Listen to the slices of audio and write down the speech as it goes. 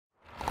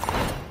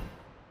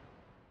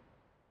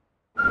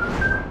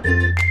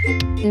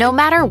No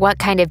matter what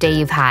kind of day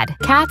you've had,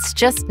 cats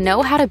just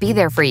know how to be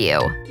there for you.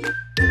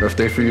 Rough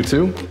day for you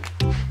too?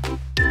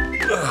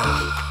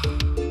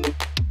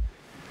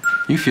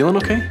 You feeling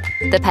okay?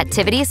 The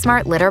Petivity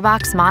Smart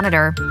Litterbox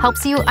Monitor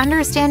helps you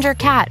understand your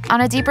cat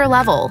on a deeper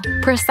level.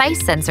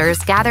 Precise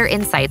sensors gather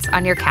insights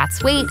on your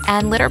cat's weight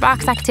and litter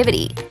box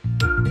activity.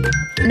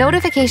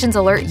 Notifications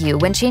alert you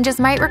when changes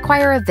might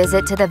require a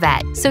visit to the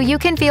vet, so you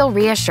can feel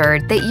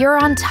reassured that you're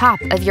on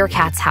top of your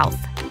cat's health.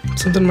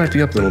 Something might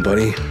be up, little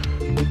buddy.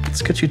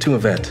 Let's get you to a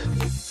vet.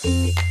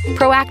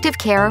 Proactive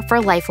care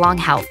for lifelong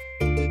health.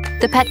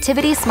 The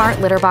Petivity Smart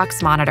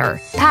Litterbox Monitor,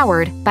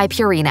 powered by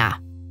Purina.